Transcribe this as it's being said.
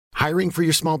Hiring for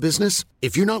your small business?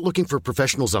 If you're not looking for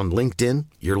professionals on LinkedIn,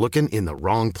 you're looking in the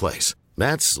wrong place.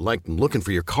 That's like looking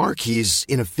for your car keys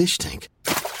in a fish tank.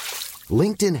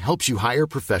 LinkedIn helps you hire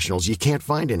professionals you can't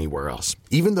find anywhere else,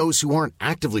 even those who aren't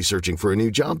actively searching for a new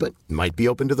job but might be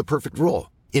open to the perfect role.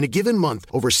 In a given month,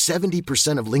 over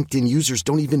 70% of LinkedIn users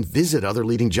don't even visit other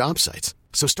leading job sites.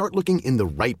 So start looking in the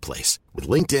right place. With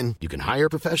LinkedIn, you can hire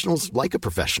professionals like a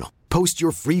professional. Post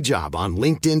your free job on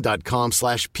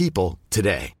linkedin.com/people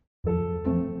today.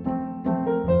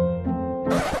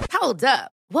 Hold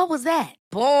up. What was that?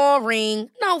 Boring.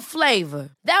 No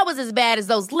flavor. That was as bad as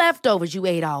those leftovers you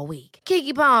ate all week.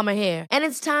 Keke Palmer here, and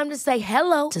it's time to say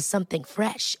hello to something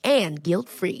fresh and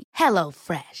guilt-free.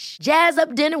 HelloFresh. Jazz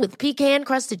up dinner with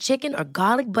pecan-crusted chicken or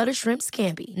garlic butter shrimp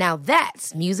scampi. Now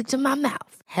that's music to my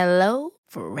mouth.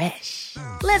 HelloFresh.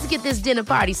 Let's get this dinner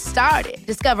party started.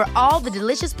 Discover all the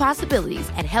delicious possibilities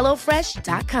at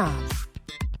HelloFresh.com.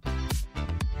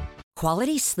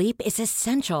 Quality sleep is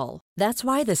essential. That's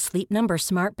why the Sleep Number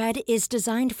Smart Bed is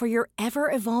designed for your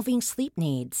ever-evolving sleep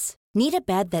needs. Need a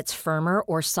bed that's firmer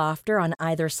or softer on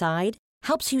either side?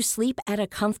 Helps you sleep at a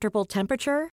comfortable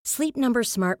temperature? Sleep Number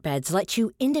Smart Beds let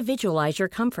you individualize your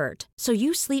comfort, so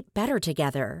you sleep better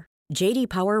together. J.D.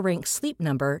 Power ranks Sleep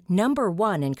Number number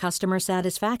 1 in customer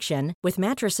satisfaction with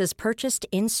mattresses purchased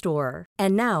in-store.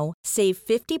 And now, save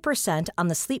 50% on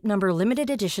the Sleep Number Limited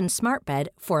Edition Smart Bed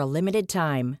for a limited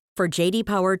time. For J.D.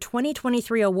 Power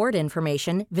 2023 award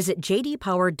information, visit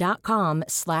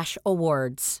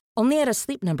jdpower.com/awards. Only at a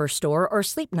Sleep Number store or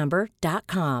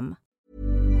sleepnumber.com.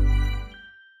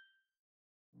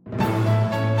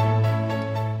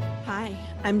 Hi,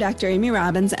 I'm Dr. Amy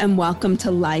Robbins, and welcome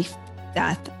to Life,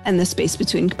 Death, and the Space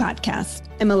Between podcast.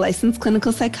 I'm a licensed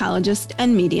clinical psychologist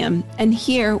and medium, and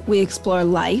here we explore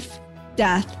life,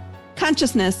 death,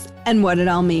 consciousness, and what it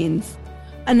all means.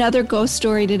 Another ghost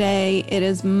story today. It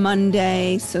is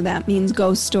Monday, so that means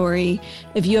ghost story.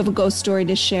 If you have a ghost story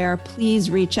to share, please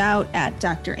reach out at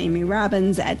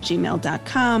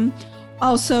dramyrobbins@gmail.com.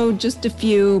 Also, just a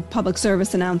few public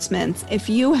service announcements. If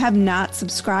you have not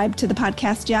subscribed to the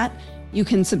podcast yet, you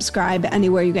can subscribe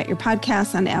anywhere you get your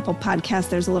podcasts. On Apple Podcasts,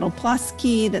 there's a little plus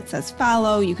key that says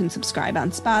follow. You can subscribe on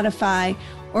Spotify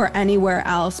or anywhere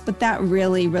else, but that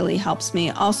really, really helps me.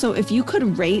 Also, if you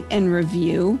could rate and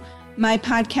review my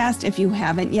podcast, if you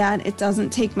haven't yet, it doesn't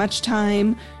take much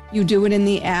time. You do it in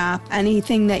the app.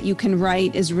 Anything that you can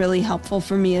write is really helpful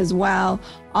for me as well.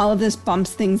 All of this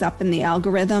bumps things up in the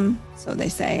algorithm. So they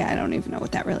say, I don't even know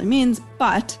what that really means,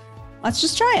 but let's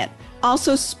just try it.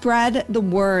 Also, spread the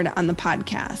word on the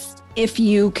podcast. If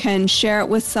you can share it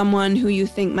with someone who you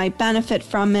think might benefit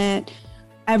from it.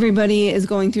 Everybody is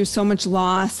going through so much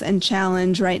loss and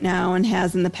challenge right now, and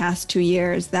has in the past 2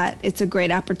 years, that it's a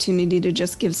great opportunity to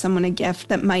just give someone a gift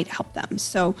that might help them.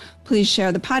 So please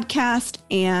share the podcast,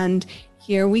 and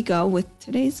here we go with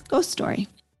today's ghost story.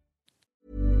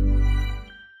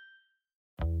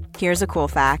 Here's a cool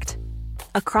fact.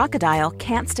 A crocodile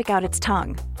can't stick out its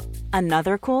tongue.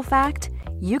 Another cool fact,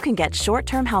 you can get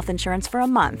short-term health insurance for a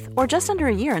month or just under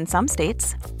a year in some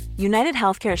states. United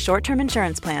Healthcare short-term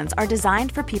insurance plans are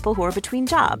designed for people who are between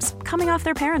jobs, coming off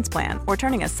their parents' plan, or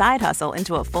turning a side hustle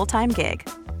into a full-time gig.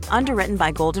 Underwritten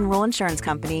by Golden Rule Insurance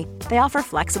Company, they offer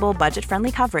flexible,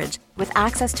 budget-friendly coverage with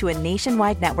access to a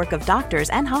nationwide network of doctors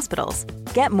and hospitals.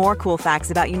 Get more cool facts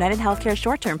about United Healthcare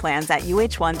short-term plans at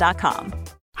uh1.com.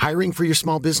 Hiring for your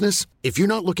small business? If you're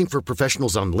not looking for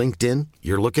professionals on LinkedIn,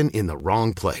 you're looking in the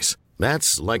wrong place.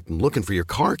 That's like looking for your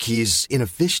car keys in a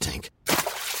fish tank.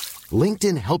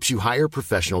 LinkedIn helps you hire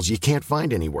professionals you can't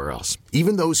find anywhere else,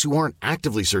 even those who aren't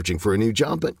actively searching for a new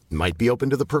job but might be open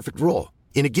to the perfect role.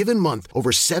 In a given month,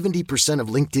 over 70% of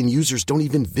LinkedIn users don't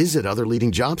even visit other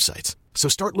leading job sites. So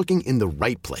start looking in the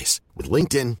right place. With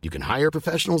LinkedIn, you can hire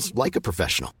professionals like a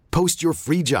professional. Post your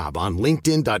free job on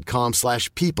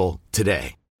linkedin.com/people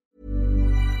today.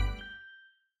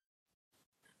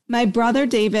 My brother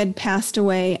David passed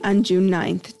away on June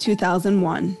 9th,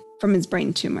 2001, from his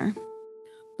brain tumor.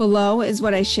 Below is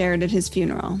what I shared at his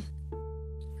funeral.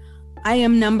 I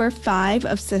am number 5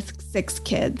 of six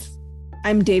kids.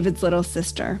 I'm David's little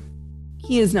sister.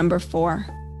 He is number 4.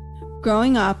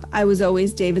 Growing up, I was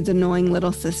always David's annoying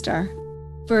little sister.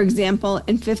 For example,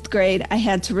 in 5th grade, I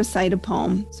had to recite a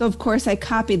poem, so of course I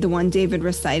copied the one David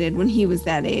recited when he was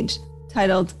that age,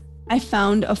 titled, I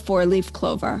Found a 4-Leaf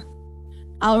Clover.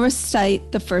 I'll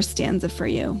recite the first stanza for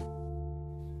you.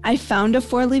 I found a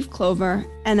 4-leaf clover,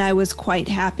 and I was quite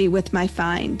happy with my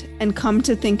find, and come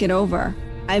to think it over,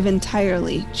 I've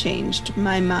entirely changed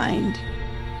my mind.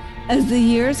 As the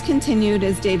years continued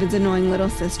as David's annoying little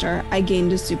sister, I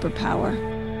gained a superpower.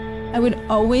 I would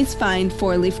always find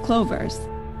 4-leaf clovers.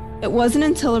 It wasn't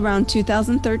until around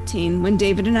 2013 when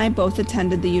David and I both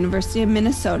attended the University of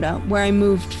Minnesota where I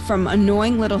moved from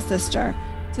annoying little sister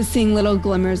to seeing little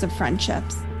glimmers of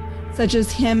friendships, such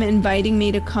as him inviting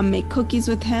me to come make cookies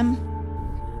with him.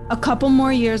 A couple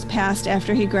more years passed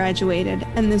after he graduated,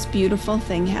 and this beautiful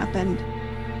thing happened.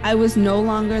 I was no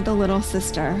longer the little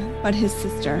sister, but his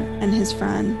sister and his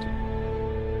friend.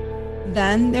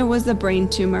 Then there was a brain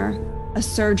tumor, a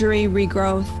surgery,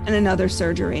 regrowth, and another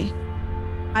surgery.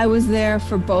 I was there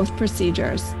for both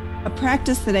procedures. A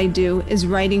practice that I do is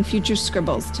writing future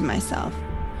scribbles to myself.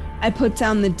 I put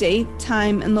down the date,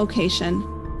 time, and location,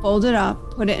 fold it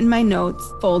up, put it in my notes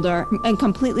folder, and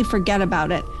completely forget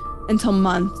about it until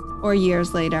months or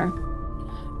years later.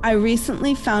 I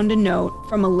recently found a note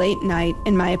from a late night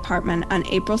in my apartment on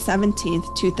April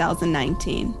 17th,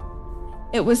 2019.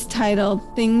 It was titled,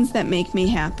 "Things That Make Me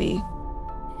Happy."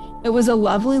 It was a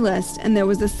lovely list, and there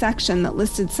was a section that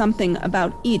listed something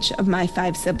about each of my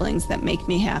 5 siblings that make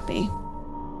me happy.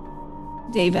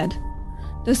 David.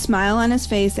 The smile on his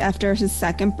face after his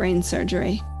second brain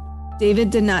surgery. David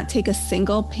did not take a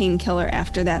single painkiller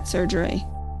after that surgery.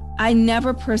 I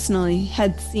never personally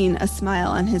had seen a smile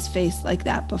on his face like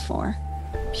that before.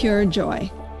 Pure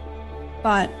joy.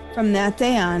 But from that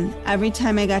day on, every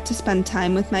time I got to spend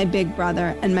time with my big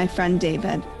brother and my friend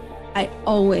David, I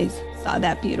always saw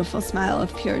that beautiful smile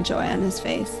of pure joy on his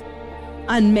face.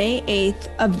 On May 8th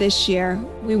of this year,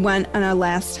 we went on our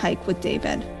last hike with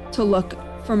David to look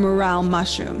for morel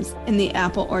mushrooms in the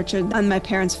apple orchard on my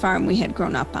parents' farm we had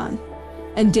grown up on,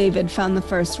 and David found the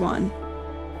first one.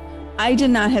 I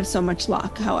did not have so much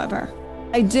luck, however.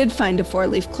 I did find a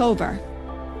 4-leaf clover.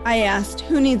 I asked,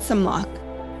 "Who needs some luck?"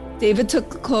 David took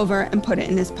the clover and put it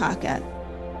in his pocket.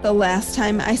 The last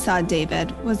time I saw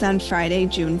David was on Friday,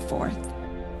 June 4th.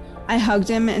 I hugged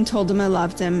him and told him I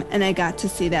loved him, and I got to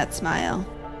see that smile.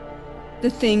 The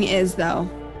thing is, though,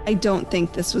 I don't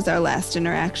think this was our last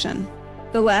interaction.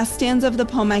 The last stanza of the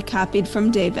poem I copied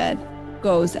from David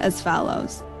goes as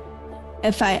follows.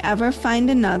 "If I ever find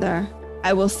another,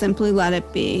 I will simply let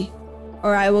it be,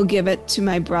 or I will give it to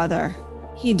my brother.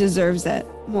 He deserves it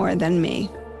more than me."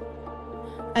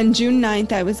 On June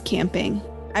 9th, I was camping.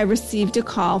 I received a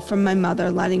call from my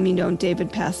mother letting me know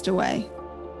David passed away.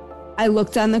 I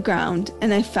looked on the ground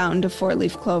and I found a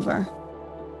 4-leaf clover.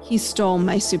 He stole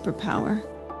my superpower.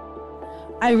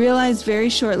 I realized very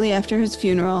shortly after his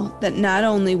funeral that not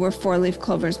only were 4-leaf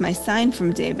clovers my sign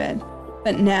from David,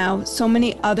 but now so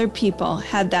many other people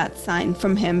had that sign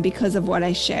from him because of what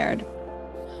I shared.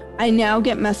 I now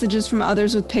get messages from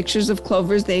others with pictures of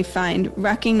clovers they find,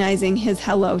 recognizing his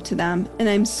hello to them, and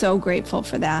I'm so grateful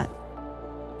for that.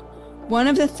 One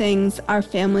of the things our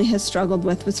family has struggled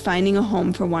with was finding a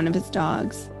home for one of his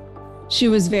dogs. She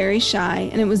was very shy,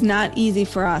 and it was not easy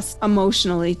for us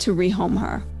emotionally to rehome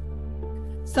her.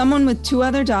 Someone with 2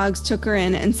 other dogs took her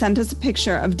in and sent us a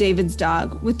picture of David's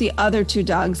dog with the other 2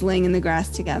 dogs laying in the grass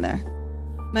together.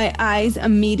 My eyes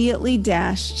immediately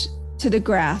dashed to the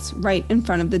grass right in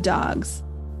front of the dogs.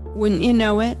 Wouldn't you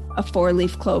know it, a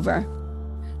 4-leaf clover.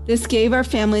 This gave our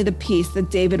family the peace that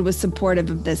David was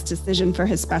supportive of this decision for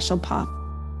his special pup.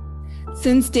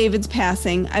 Since David's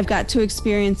passing, I've got to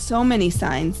experience so many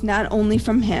signs, not only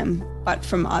from him, but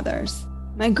from others.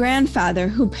 My grandfather,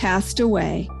 who passed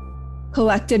away,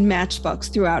 collected matchbooks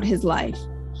throughout his life.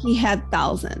 He had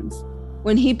thousands.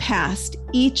 When he passed,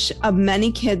 each of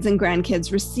many kids and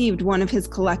grandkids received one of his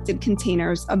collected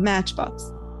containers of matchbooks.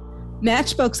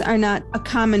 Matchbooks are not a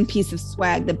common piece of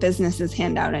swag that businesses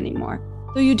hand out anymore,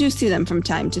 though you do see them from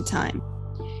time to time.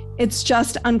 It's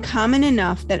just uncommon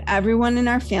enough that everyone in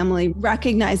our family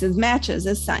recognizes matches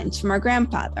as signs from our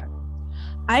grandfather.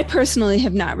 I personally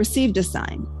have not received a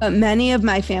sign, but many of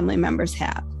my family members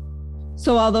have.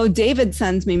 So although David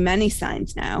sends me many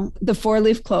signs now, the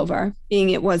 4-leaf clover, being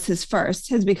it was his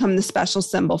first, has become the special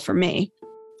symbol for me.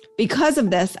 Because of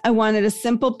this, I wanted a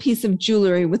simple piece of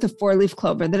jewelry with a 4-leaf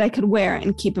clover that I could wear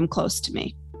and keep him close to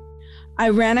me. I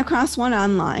ran across one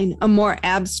online, a more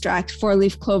abstract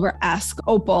 4-leaf clover-esque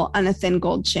opal on a thin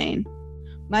gold chain.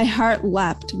 My heart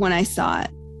leapt when I saw it.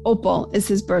 Opal is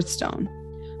his birthstone.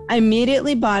 I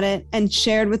immediately bought it and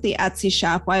shared with the Etsy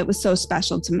shop why it was so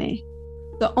special to me.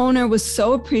 The owner was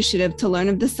so appreciative to learn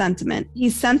of the sentiment, he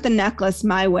sent the necklace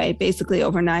my way basically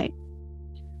overnight.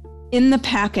 In the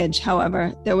package,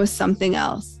 however, there was something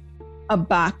else. A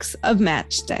box of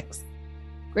matchsticks.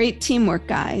 Great teamwork,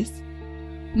 guys.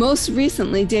 Most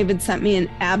recently, David sent me an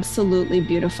absolutely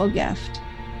beautiful gift.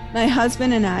 My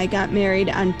husband and I got married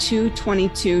on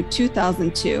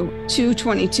 2/22/2002,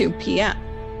 2:22 p.m.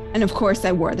 And of course,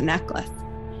 I wore the necklace.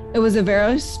 It was a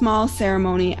very small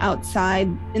ceremony outside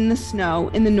in the snow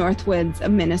in the North Woods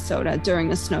of Minnesota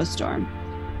during a snowstorm,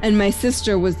 and my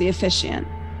sister was the officiant.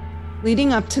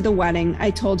 Leading up to the wedding, I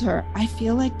told her, I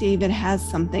feel like David has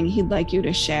something he'd like you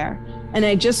to share, and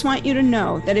I just want you to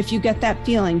know that if you get that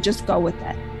feeling, just go with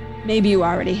it. Maybe you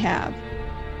already have.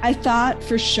 I thought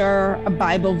for sure a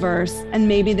Bible verse and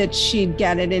maybe that she'd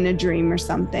get it in a dream or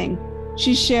something.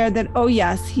 She shared that, oh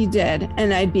yes, he did,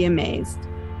 and I'd be amazed.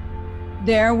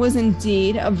 There was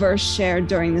indeed a verse shared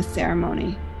during the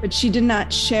ceremony, but she did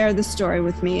not share the story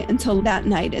with me until that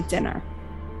night at dinner.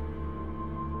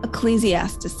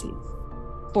 Ecclesiastes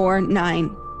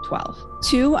 4:9-12.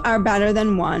 Two are better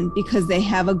than one because they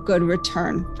have a good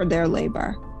return for their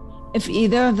labor. If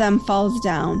either of them falls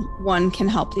down, one can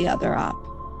help the other up.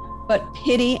 But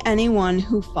pity anyone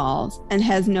who falls and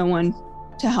has no one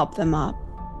to help them up.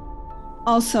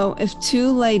 Also, if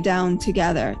two lay down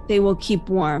together, they will keep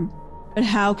warm. But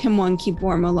how can one keep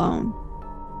warm alone?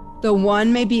 Though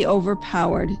one may be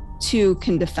overpowered, two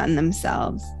can defend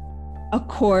themselves. A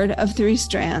cord of 3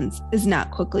 strands is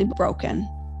not quickly broken.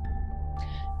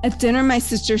 At dinner, my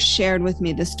sister shared with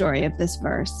me the story of this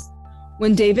verse.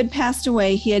 When David passed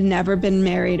away, he had never been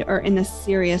married or in a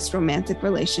serious romantic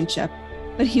relationship,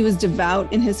 but he was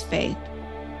devout in his faith.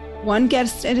 One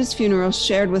guest at his funeral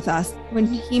shared with us when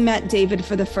he met David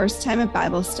for the first time at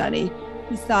Bible study,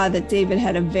 he saw that David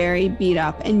had a very beat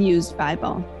up and used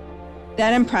Bible.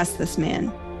 That impressed this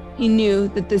man. He knew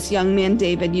that this young man,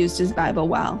 David, used his Bible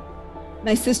well.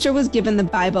 My sister was given the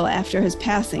Bible after his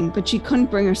passing, but she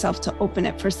couldn't bring herself to open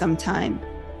it for some time.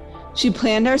 She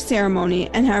planned our ceremony,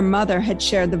 and our mother had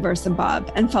shared the verse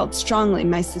above and felt strongly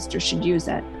my sister should use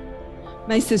it.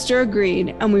 My sister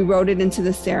agreed, and we wrote it into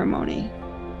the ceremony.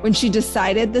 When she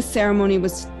decided the ceremony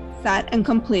was set and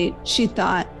complete, she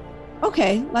thought,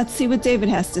 okay, let's see what David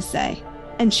has to say.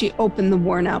 And she opened the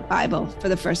worn-out Bible for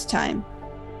the first time.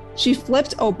 She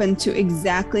flipped open to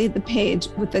exactly the page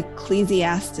with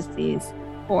Ecclesiastes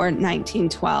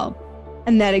 4:19-12,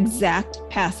 and that exact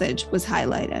passage was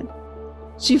highlighted.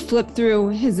 She flipped through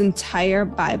his entire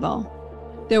Bible.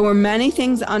 There were many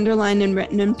things underlined and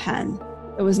written in pen.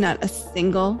 There was not a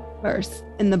single verse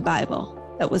in the Bible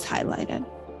that was highlighted.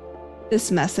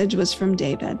 This message was from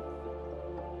David.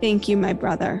 Thank you, my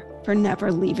brother, for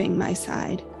never leaving my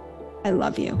side. I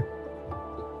love you.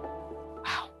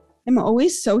 Wow. I'm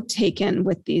always so taken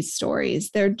with these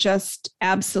stories. They're just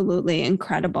absolutely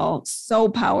incredible, so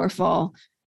powerful,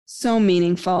 so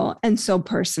meaningful, and so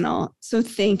personal. So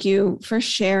thank you for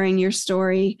sharing your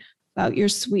story about your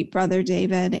sweet brother,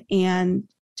 David. And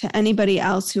to anybody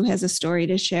else who has a story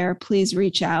to share, please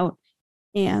reach out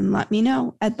and let me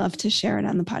know. I'd love to share it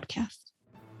on the podcast.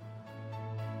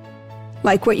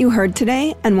 Like what you heard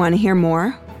today and want to hear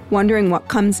more? Wondering what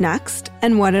comes next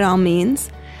and what it all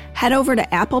means? Head over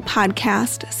to Apple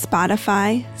Podcast,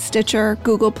 Spotify, Stitcher,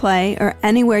 Google Play, or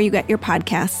anywhere you get your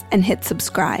podcasts and hit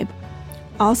subscribe.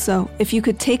 Also, if you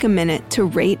could take a minute to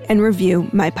rate and review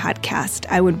my podcast,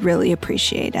 I would really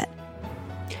appreciate it.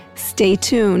 Stay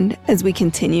tuned as we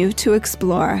continue to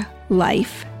explore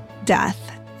life, death,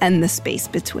 and the space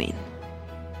between.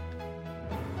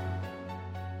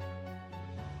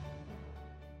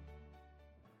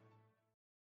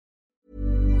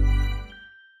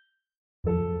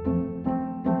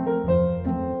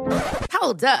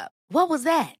 Hold up. What was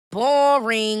that?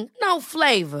 Boring. No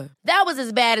flavor. That was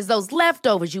as bad as those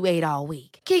leftovers you ate all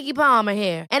week. Keke Palmer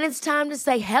here, and it's time to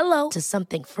say hello to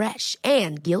something fresh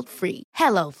and guilt-free.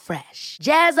 HelloFresh.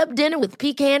 Jazz up dinner with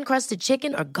pecan-crusted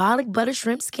chicken or garlic butter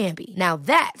shrimp scampi. Now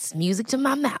that's music to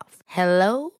my mouth.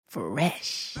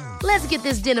 HelloFresh. Let's get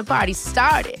this dinner party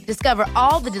started. Discover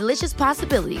all the delicious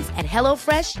possibilities at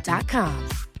HelloFresh.com.